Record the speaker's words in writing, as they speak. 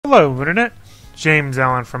Hello Internet, James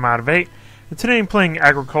Allen from Out of 8, and today I'm playing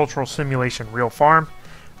Agricultural Simulation Real Farm.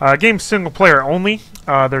 Game's single player only.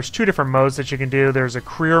 There's two different modes that you can do. There's a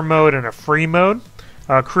career mode and a free mode.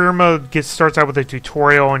 Career mode starts out with a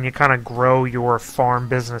tutorial and you kind of grow your farm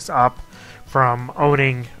business up from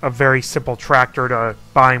owning a very simple tractor to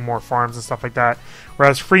buying more farms and stuff like that.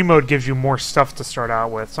 Whereas free mode gives you more stuff to start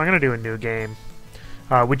out with. So I'm going to do a new game.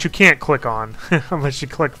 Which you can't click on unless you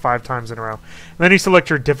click 5 times in a row. And then you select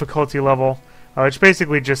your difficulty level, which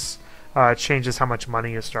basically just changes how much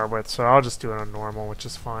money you start with. So I'll just do it on normal, which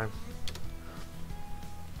is fine.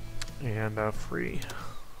 And free.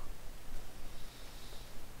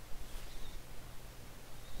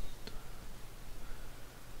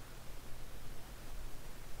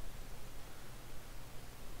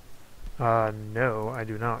 No, I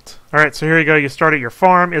do not. Alright, so here you go. You start at your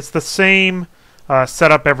farm. It's the same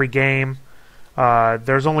set up every game.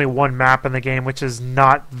 There's only one map in the game, which is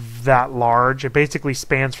not that large. It basically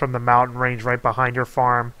spans from the mountain range right behind your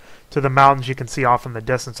farm to the mountains you can see off in the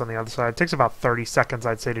distance on the other side. It takes about 30 seconds,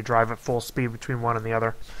 I'd say, to drive at full speed between one and the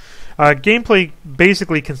other. Gameplay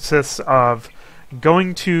basically consists of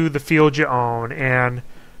going to the field you own and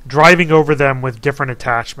driving over them with different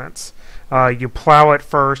attachments. You plow it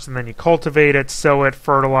first, and then you cultivate it, sow it,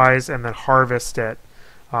 fertilize, and then harvest it.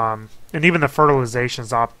 And even the fertilization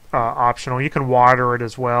is optional. You can water it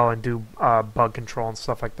as well and do bug control and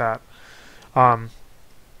stuff like that.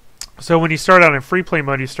 So when you start out in free play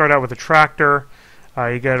mode, you start out with a tractor.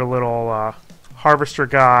 You get a little harvester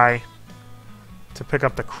guy to pick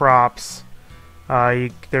up the crops.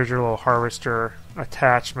 There's your little harvester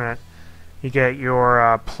attachment. You get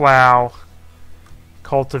your plow,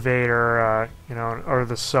 cultivator, or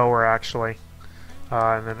the sower actually,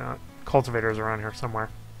 and then cultivators around here somewhere.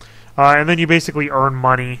 And then you basically earn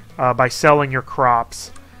money by selling your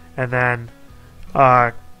crops, and then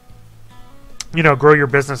grow your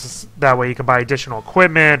business that way. You can buy additional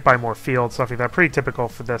equipment, buy more fields, stuff like that. Pretty typical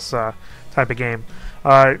for this type of game.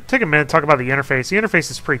 Take a minute, talk about the interface. The interface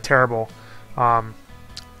is pretty terrible. The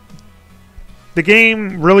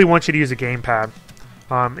game really wants you to use a gamepad,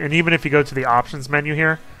 and even if you go to the options menu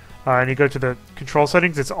here and you go to the control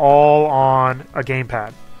settings, it's all on a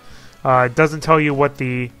gamepad. It doesn't tell you what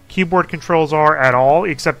the keyboard controls are at all,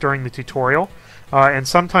 except during the tutorial. And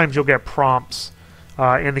sometimes you'll get prompts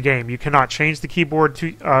in the game. You cannot change the keyboard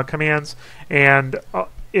commands, and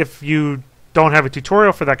if you don't have a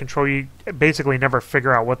tutorial for that control, you basically never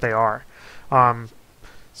figure out what they are.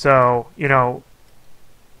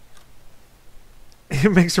 It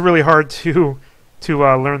makes it really hard to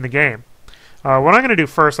learn the game. What I'm going to do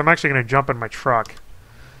first, I'm actually going to jump in my truck.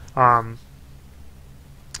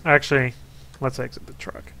 Actually, let's exit the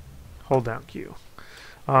truck. Hold down Q.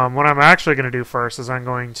 What I'm actually going to do first is I'm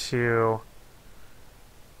going to...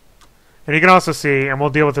 And you can also see, and we'll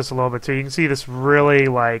deal with this a little bit too, you can see this really,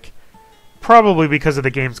 probably because of the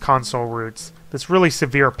game's console roots, this really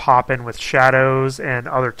severe pop-in with shadows and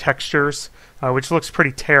other textures, which looks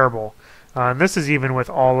pretty terrible. And this is even with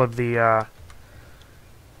all of the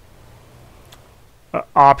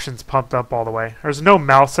options pumped up all the way. There's no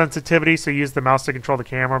mouse sensitivity, so you use the mouse to control the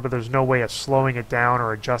camera, but there's no way of slowing it down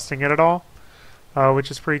or adjusting it at all, which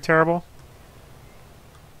is pretty terrible.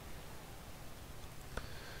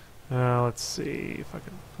 Let's see if I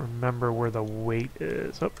can remember where the weight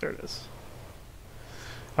is. Oh, there it is.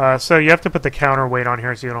 So you have to put the counterweight on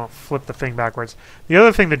here so you don't flip the thing backwards. The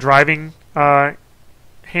other thing, the driving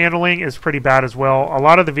handling is pretty bad as well. A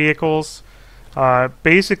lot of the vehicles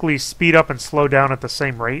basically speed up and slow down at the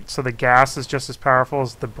same rate, so the gas is just as powerful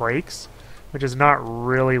as the brakes, which is not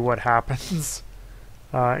really what happens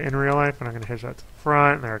in real life. And I'm going to hitch that to the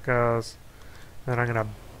front, and there it goes. Then I'm going to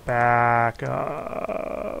back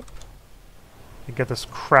up and get this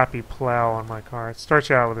crappy plow on my car. It starts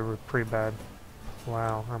you out with a pretty bad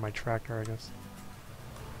plow, or my tractor, I guess.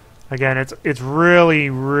 Again, it's really,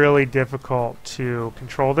 really difficult to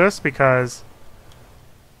control this because,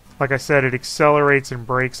 like I said, it accelerates and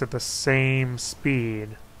brakes at the same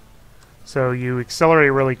speed. So you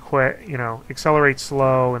accelerate really quick, accelerate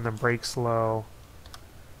slow and then brake slow.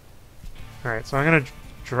 Alright, so I'm going to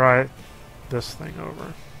drive this thing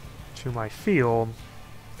over to my field.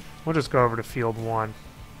 We'll just go over to field 1.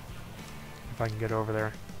 If I can get over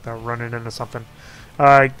there without running into something.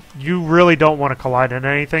 You really don't want to collide into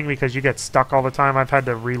anything because you get stuck all the time. I've had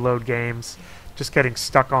to reload games just getting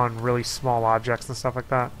stuck on really small objects and stuff like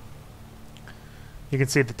that. You can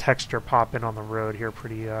see the texture pop in on the road here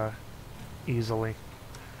pretty easily.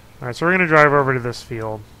 Alright, so we're going to drive over to this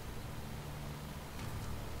field.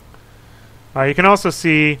 You can also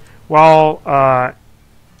see while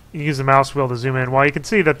you use the mouse wheel to zoom in. Well, you can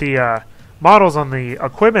see that the models on the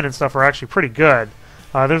equipment and stuff are actually pretty good.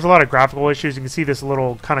 There's a lot of graphical issues. You can see this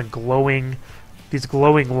little kind of glowing, these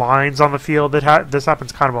glowing lines on the field. This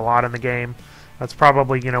happens kind of a lot in the game. That's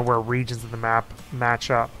probably, you know, where regions of the map match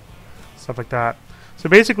up, stuff like that. So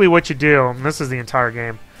basically what you do, and this is the entire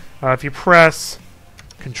game, if you press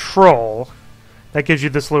Control, that gives you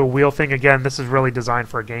this little wheel thing. Again, this is really designed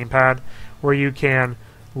for a gamepad, where you can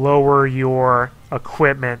lower your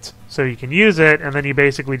equipment so you can use it, and then you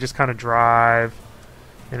basically just kind of drive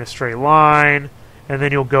in a straight line, and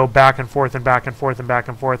then you'll go back and forth and back and forth and back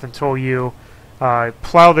and forth until you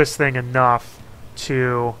plow this thing enough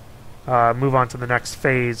to move on to the next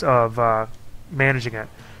phase of managing it.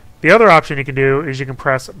 The other option you can do is you can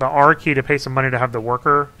press the R key to pay some money to have a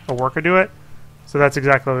worker do it. So that's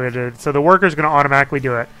exactly what it did. So the worker is going to automatically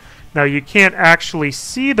do it. Now you can't actually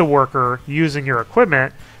see the worker using your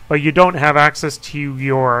equipment, but you don't have access to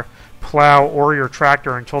your plow or your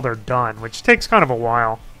tractor until they're done, which takes kind of a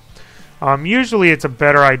while. Usually it's a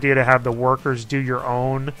better idea to have the workers do your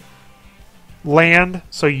own land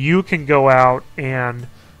so you can go out and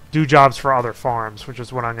do jobs for other farms, which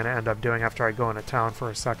is what I'm going to end up doing after I go into town for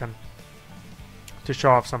a second to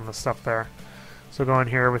show off some of the stuff there. So go in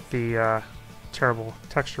here with the terrible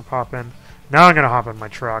texture pop in. Now I'm going to hop in my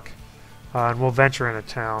truck and we'll venture into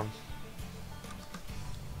town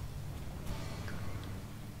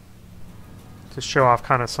to show off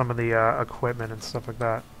kind of some of the equipment and stuff like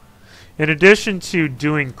that. In addition to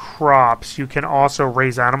doing crops, you can also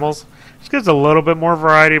raise animals. This gives a little bit more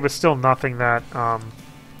variety, but still nothing that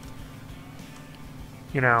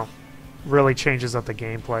you know, really changes up the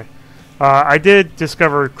gameplay. I did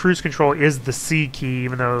discover cruise control is the C key,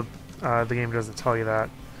 even though the game doesn't tell you that.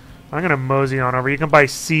 I'm going to mosey on over. You can buy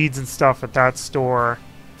seeds and stuff at that store.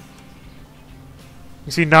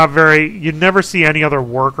 You see, you'd never see any other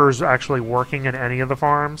workers actually working in any of the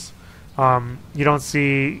farms. You don't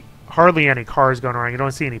see hardly any cars going around. You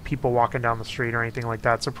don't see any people walking down the street or anything like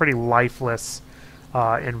that. It's a pretty lifeless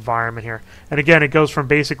environment here. And again, it goes from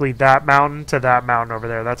basically that mountain to that mountain over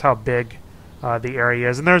there. That's how big the area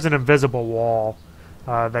is. And there's an invisible wall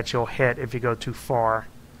that you'll hit if you go too far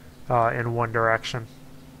in one direction.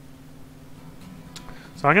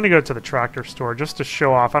 So I'm going to go to the tractor store just to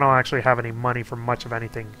show off. I don't actually have any money for much of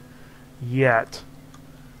anything yet.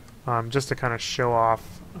 Just to kind of show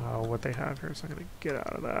off what they have here. So I'm going to get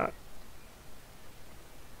out of that.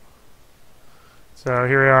 So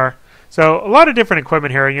here we are. So a lot of different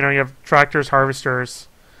equipment here. You know, you have tractors, harvesters,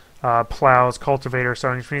 plows, cultivators,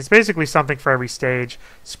 sowing machines. Basically something for every stage.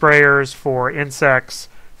 Sprayers for insects,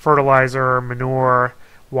 fertilizer, manure,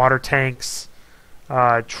 water tanks,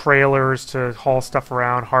 trailers to haul stuff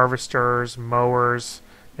around, harvesters, mowers,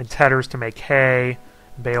 and tedders to make hay,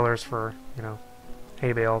 balers for, you know,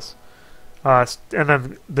 hay bales, and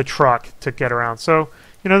then the truck to get around. So,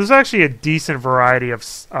 you know, there's actually a decent variety of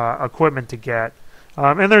equipment to get.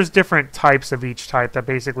 And there's different types of each type that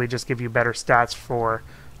basically just give you better stats for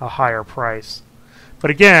a higher price. But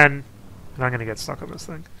again, and I'm going to get stuck on this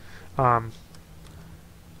thing,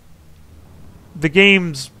 the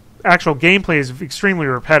game's actual gameplay is extremely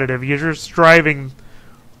repetitive. You're just driving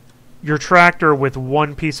your tractor with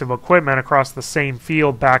one piece of equipment across the same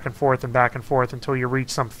field back and forth until you reach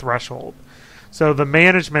some threshold. So the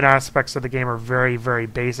management aspects of the game are very, very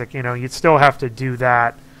basic. You know, you'd still have to do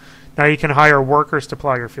that. Now you can hire workers to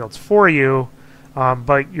plow your fields for you,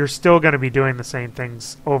 but you're still going to be doing the same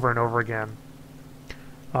things over and over again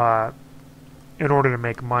in order to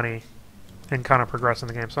make money and kind of progress in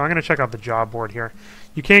the game. So I'm going to check out the job board here.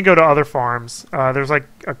 You can go to other farms. There's like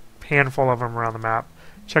a handful of them around the map.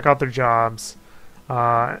 Check out their jobs.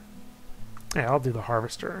 Yeah, I'll do the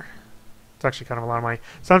harvester. It's actually kind of a lot of money.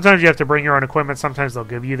 Sometimes you have to bring your own equipment. Sometimes they'll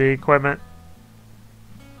give you the equipment.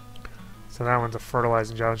 So that one's a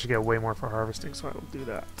fertilizing job. You should get way more for harvesting, so I will do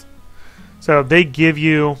that. So they give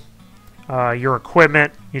you your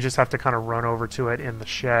equipment. You just have to kind of run over to it in the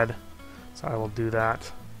shed. So I will do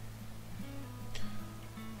that.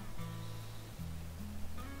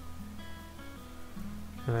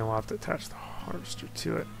 And then we'll have to attach the harvester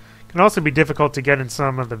to it. It can also be difficult to get in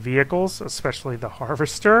some of the vehicles, especially the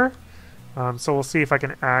harvester. So we'll see if I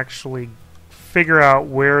can actually figure out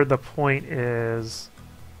where the point is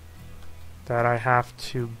that I have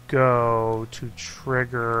to go to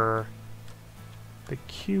trigger the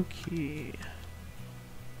Q key.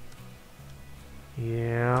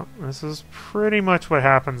 Yeah, this is pretty much what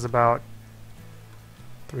happens about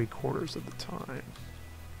 3/4 of the time.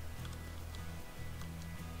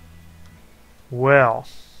 Well,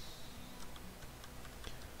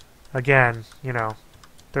 again, you know,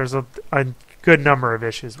 there's a good number of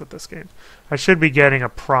issues with this game. I should be getting a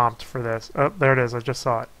prompt for this. Oh, there it is. I just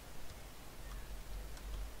saw it.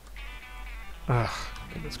 Ugh,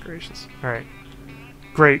 goodness gracious. Alright.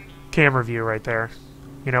 Great camera view right there.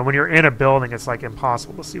 You know, when you're in a building, it's like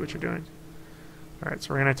impossible to see what you're doing. Alright,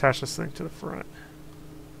 so we're going to attach this thing to the front.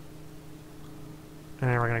 And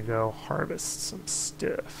then we're going to go harvest some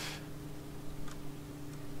stuff.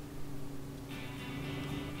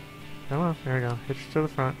 Come on, there we go. Hitch to the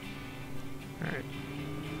front. Alright.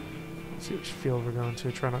 Let's see which field we're going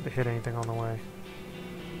to. Try not to hit anything on the way.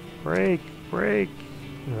 Brake! Brake!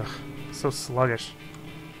 Ugh, so sluggish.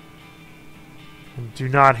 And do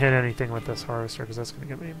not hit anything with this harvester, because that's going to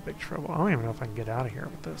get me in big trouble. I don't even know if I can get out of here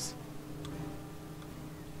with this.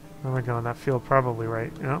 Where am I going? That field probably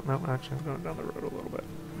right. No, no, actually I'm going down the road a little bit.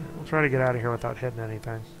 We'll try to get out of here without hitting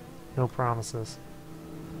anything. No promises.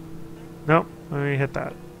 Nope, let me hit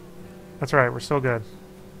that. That's right, we're still good.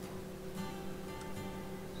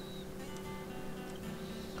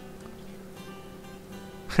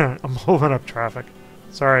 I'm holding up traffic.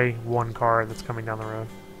 Sorry, one car that's coming down the road.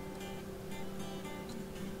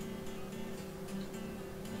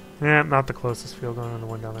 Yeah, not the closest field going on the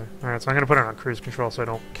one down there. Alright, so I'm going to put it on cruise control so I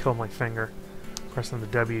don't kill my finger pressing the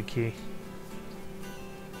W key.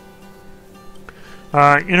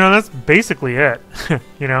 You know, that's basically it.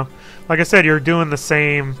 You know, like I said, you're doing the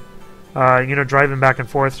same, you know, driving back and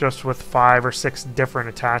forth just with 5 or 6 different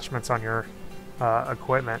attachments on your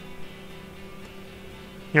equipment.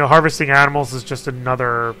 You know, harvesting animals is just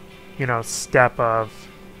another, you know, step of,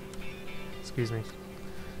 excuse me,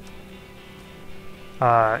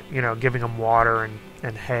 you know, giving them water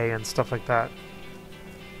and hay and stuff like that.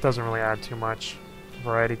 Doesn't really add too much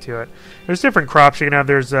variety to it. There's different crops you can have.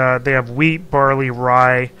 There's they have wheat, barley,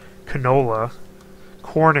 rye, canola,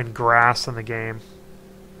 corn, and grass in the game.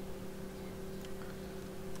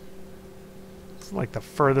 It's like the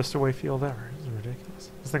furthest away field ever. This is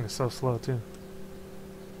ridiculous. This thing is so slow too.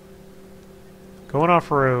 Going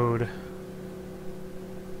off-road.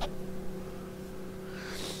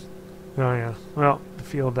 Oh yeah. Well, the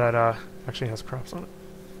field that actually has crops on it.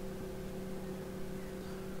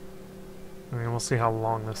 I mean, we'll see how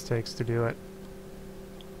long this takes to do it.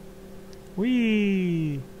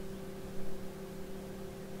 Whee!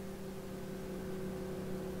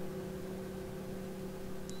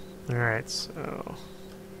 Alright, so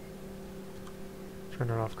turn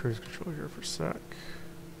it off cruise control here for a sec.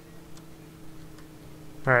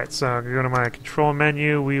 Alright, so I'm going to go to my control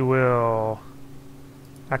menu. We will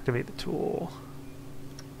activate the tool.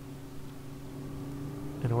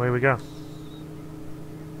 And away we go.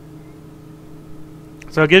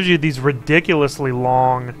 So it gives you these ridiculously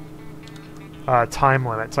long time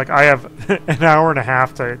limits. Like, I have an hour and a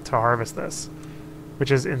half to harvest this,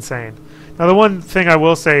 which is insane. Now, the one thing I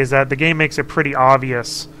will say is that the game makes it pretty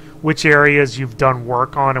obvious which areas you've done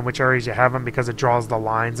work on and which areas you haven't, because it draws the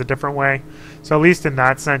lines a different way. So at least in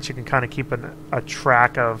that sense, you can kind of keep a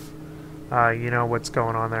track of, you know, what's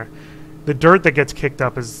going on there. The dirt that gets kicked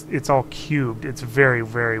up it's all cubed. It's very,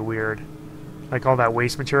 very weird. Like, all that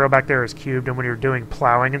waste material back there is cubed, and when you're doing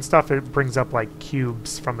plowing and stuff, it brings up like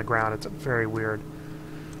cubes from the ground. It's very weird.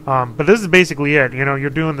 But this is basically it. You know,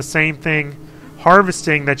 you're doing the same thing,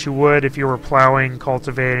 harvesting, that you would if you were plowing,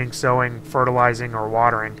 cultivating, sowing, fertilizing, or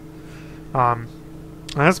watering. And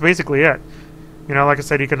that's basically it. You know, like I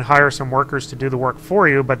said, you can hire some workers to do the work for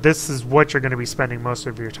you, but this is what you're going to be spending most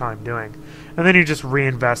of your time doing. And then you just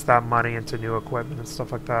reinvest that money into new equipment and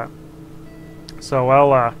stuff like that. So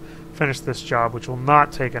I'll finish this job, which will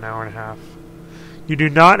not take an hour and a half. You do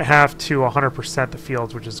not have to 100% the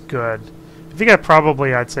fields, which is good. If you get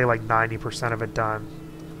probably, I'd say, like 90% of it done,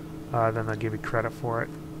 then they'll give you credit for it.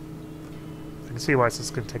 I can see why this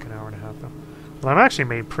is going to take an hour and a half, though. Well, I've actually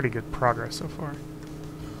made pretty good progress so far.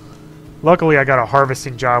 Luckily, I got a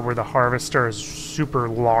harvesting job where the harvester is super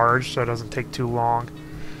large, so it doesn't take too long.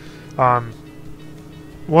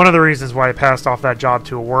 One of the reasons why I passed off that job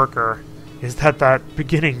to a worker is that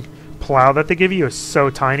beginning plow that they give you is so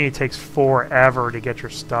tiny, it takes forever to get your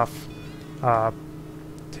stuff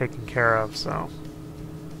taken care of, so.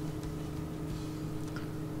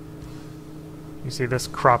 You see, this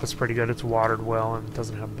crop is pretty good. It's watered well and it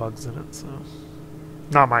doesn't have bugs in it, so.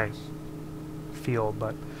 Not my field,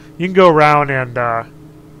 but you can go around and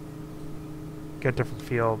get different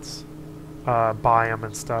fields, buy them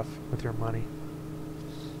and stuff with your money.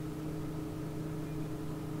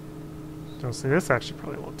 So see, this actually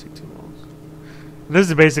probably won't take too long. And this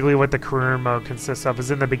is basically what the career mode consists of. Is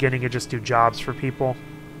in the beginning you just do jobs for people,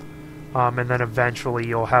 and then eventually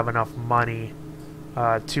you'll have enough money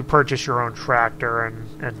to purchase your own tractor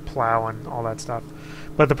and plow and all that stuff.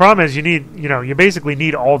 But the problem is you basically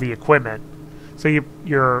need all the equipment. So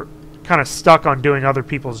you're kind of stuck on doing other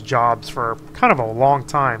people's jobs for kind of a long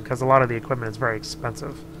time because a lot of the equipment is very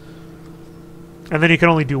expensive. And then you can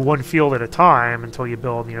only do one field at a time until you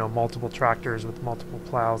build, multiple tractors with multiple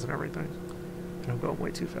plows and everything. And I'm going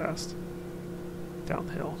way too fast. Down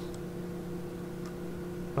the hill.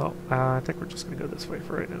 Well, I think we're just going to go this way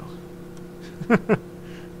for right now.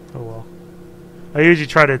 Oh well. I usually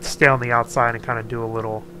try to stay on the outside and kind of do a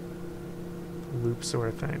little loop sort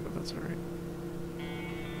of thing, but that's alright.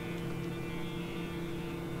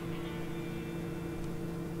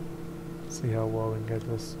 See how well we can get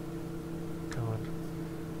this going.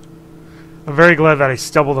 I'm very glad that I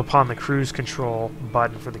stumbled upon the cruise control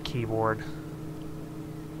button for the keyboard.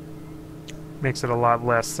 Makes it a lot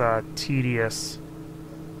less tedious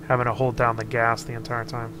having to hold down the gas the entire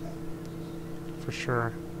time. For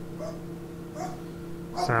sure.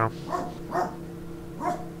 So.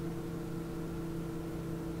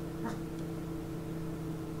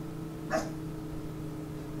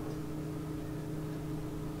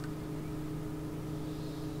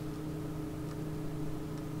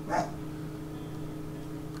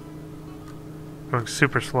 Going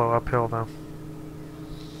super slow uphill though.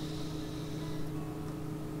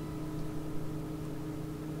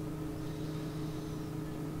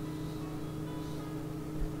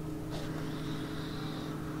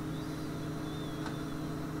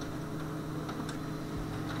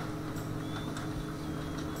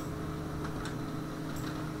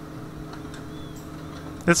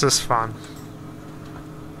 This is fun.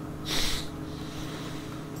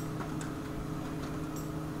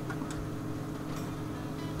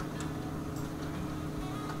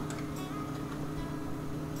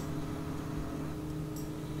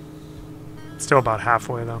 Still about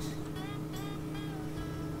halfway though.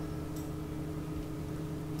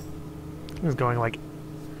 It's going like,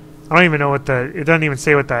 I don't even know what it doesn't even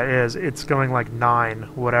say what that is. It's going like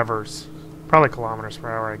 9 whatevers. Probably kilometers per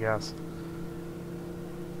hour, I guess.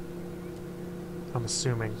 I'm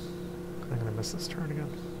assuming. I'm gonna miss this turn again.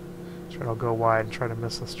 Sure, I'll go wide and try to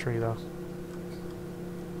miss this tree though.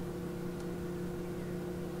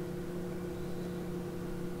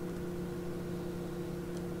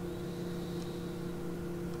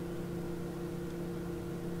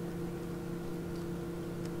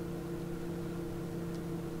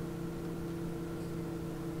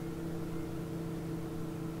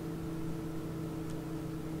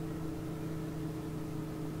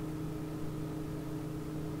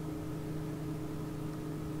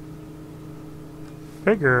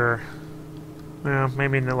 Figure, yeah,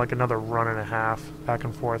 maybe like another run and a half back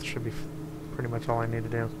and forth should be pretty much all I need to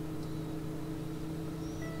do.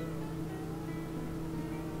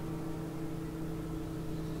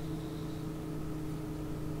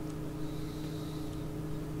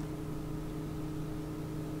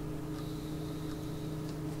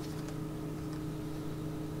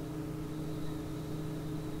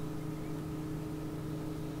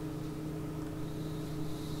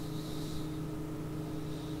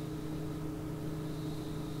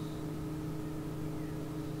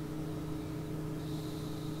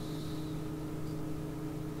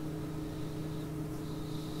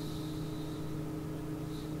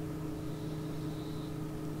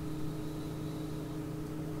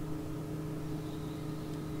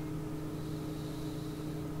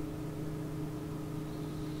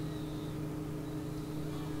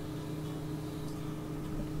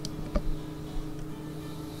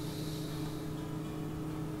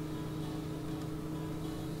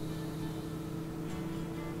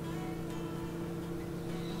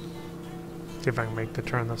 See if I can make the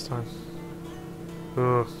turn this time.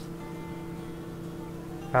 Ooh.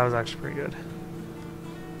 That was actually pretty good.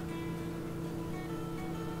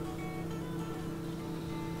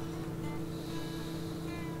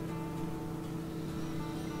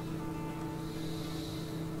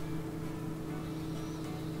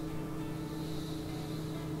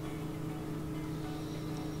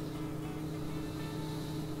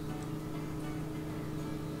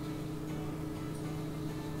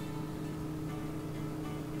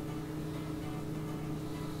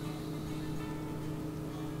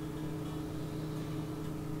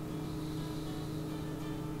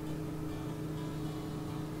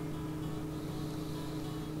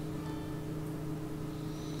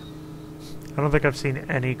 I don't think I've seen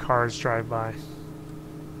any cars drive by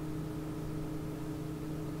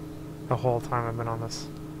the whole time I've been on this.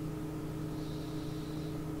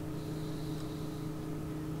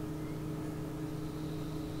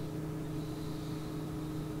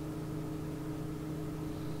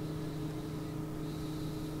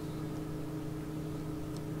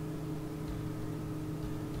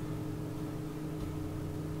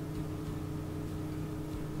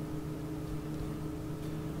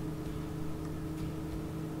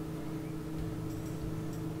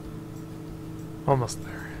 Almost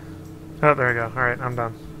there. Oh, there we go. Alright, I'm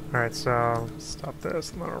done. Alright, so stop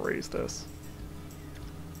this and then I'll raise this.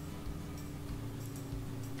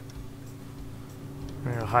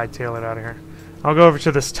 I'm gonna hightail it out of here. I'll go over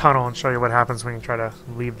to this tunnel and show you what happens when you try to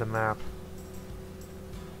leave the map.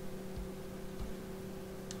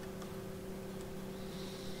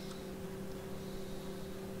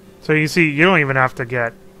 So you see, you don't even have to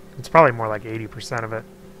get... It's probably more like 80% of it.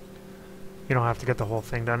 You don't have to get the whole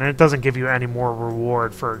thing done. And it doesn't give you any more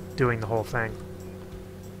reward for doing the whole thing.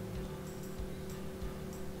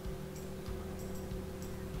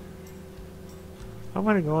 I'm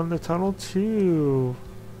gonna go in the tunnel too.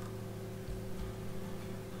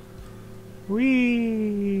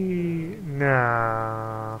 Whee!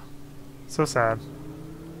 Nah. So sad.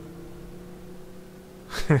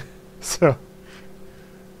 So...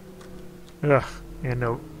 Ugh. And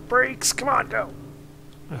no brakes. Come on, go.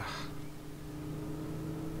 Ugh.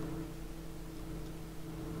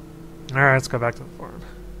 Alright, let's go back to the farm.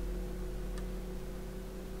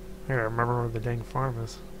 I gotta remember where the dang farm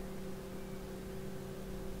is.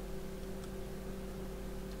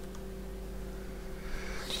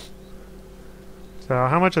 So,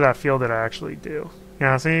 how much of that field did I actually do?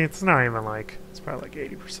 Yeah, see, it's not even like... It's probably like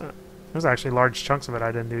 80%. There's actually large chunks of it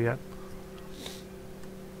I didn't do yet.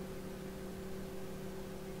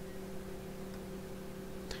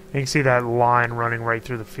 You can see that line running right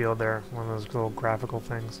through the field there. One of those little graphical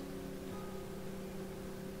things.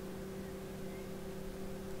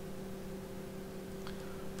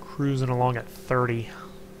 Cruising along at 30.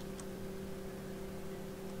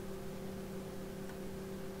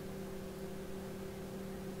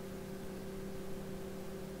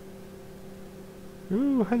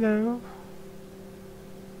 Ooh, hello.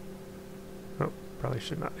 Oh, probably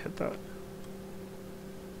should not hit that.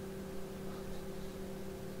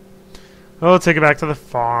 We'll take it back to the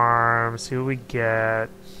farm, see what we get.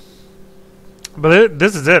 But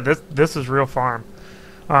this is it. This is real farm.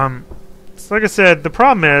 So like I said, the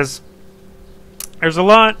problem is there's a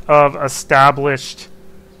lot of established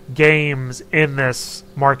games in this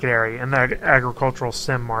market area, in the agricultural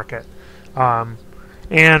sim market.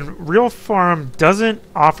 And Real Farm doesn't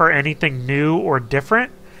offer anything new or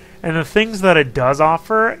different, and the things that it does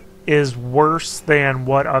offer is worse than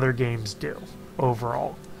what other games do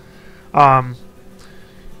overall.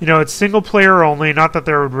 You know, it's single player only, not that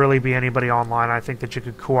there would really be anybody online I think that you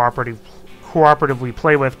could cooperatively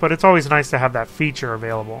play with, but it's always nice to have that feature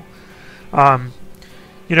available.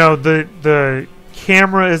 You know, the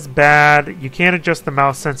camera is bad, you can't adjust the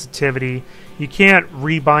mouse sensitivity, you can't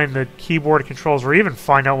rebind the keyboard controls or even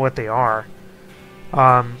find out what they are.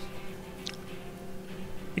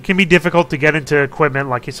 It can be difficult to get into equipment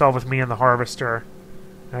like you saw with me in the harvester.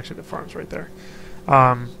 Actually, the farm's right there.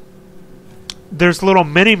 There's a little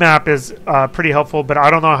mini map is pretty helpful, but I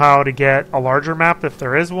don't know how to get a larger map if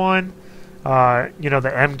there is one. You know,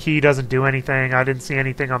 the M key doesn't do anything. I didn't see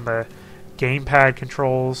anything on the gamepad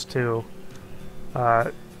controls to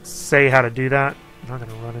say how to do that. I'm not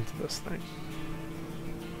going to run into this thing.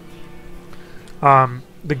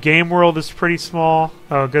 The game world is pretty small.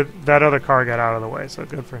 Oh, good. That other car got out of the way, so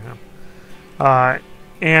good for him.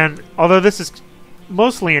 And although this is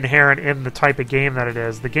mostly inherent in the type of game that it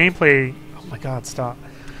is, the gameplay... Oh my god, stop.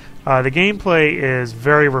 The gameplay is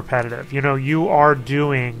very repetitive. You know, you are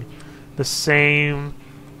doing the same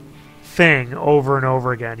thing over and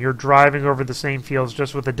over again. You're driving over the same fields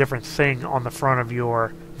just with a different thing on the front of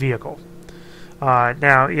your vehicle.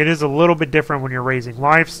 Now, it is a little bit different when you're raising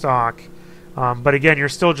livestock, but again, you're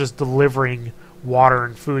still just delivering water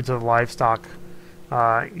and food to the livestock,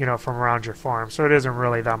 you know, from around your farm. So it isn't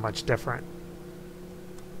really that much different.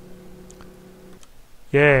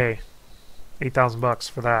 Yay. 8,000 bucks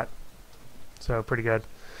for that. So pretty good.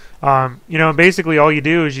 You know, basically all you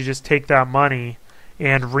do is you just take that money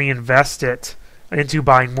and reinvest it into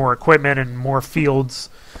buying more equipment and more fields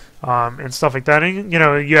and stuff like that. And, you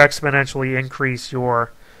know, you exponentially increase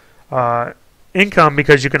your income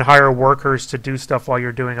because you can hire workers to do stuff while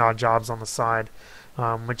you're doing odd jobs on the side,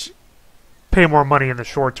 which pay more money in the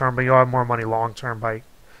short term, but you'll have more money long term by,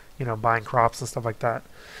 you know, buying crops and stuff like that.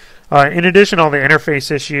 In addition, all the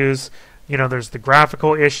interface issues. You know, there's the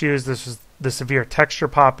graphical issues. This is the severe texture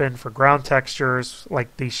pop-in for ground textures.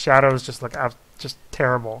 Like, these shadows just look just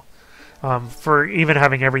terrible. For even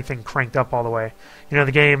having everything cranked up all the way. You know,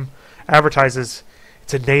 the game advertises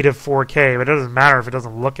it's a native 4K, but it doesn't matter if it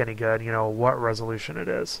doesn't look any good, you know, what resolution it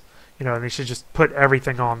is. You know, they should just put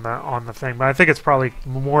everything on the thing. But I think it's probably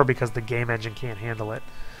more because the game engine can't handle it.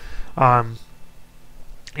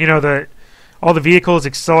 You know, All the vehicles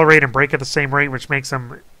accelerate and brake at the same rate, which makes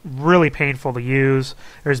them really painful to use.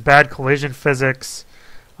 There's bad collision physics.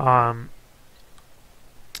 And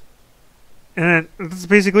that's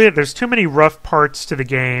basically it. There's too many rough parts to the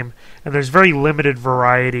game, and there's very limited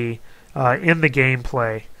variety in the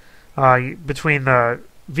gameplay between the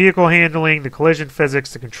vehicle handling, the collision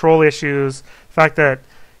physics, the control issues. The fact that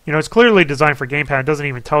it's clearly designed for gamepad. It doesn't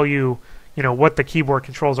even tell you what the keyboard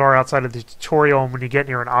controls are outside of the tutorial. And when you get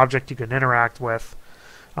near an object you can interact with,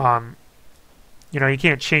 you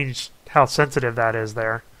can't change how sensitive that is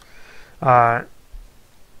there. And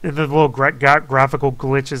the little graphical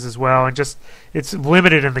glitches as well, and just it's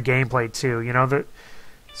limited in the gameplay too.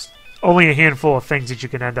 Only a handful of things that you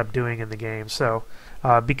can end up doing in the game. So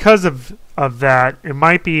because of that, it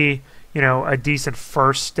might be a decent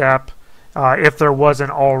first step if there wasn't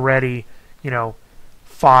already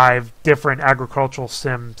 5 different agricultural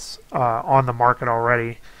sims on the market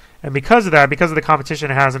already. And because of that, because of the competition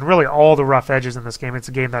it has, and really all the rough edges in this game, it's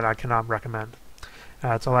a game that I cannot recommend.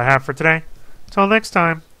 That's all I have for today. Until next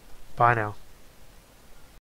time, bye now.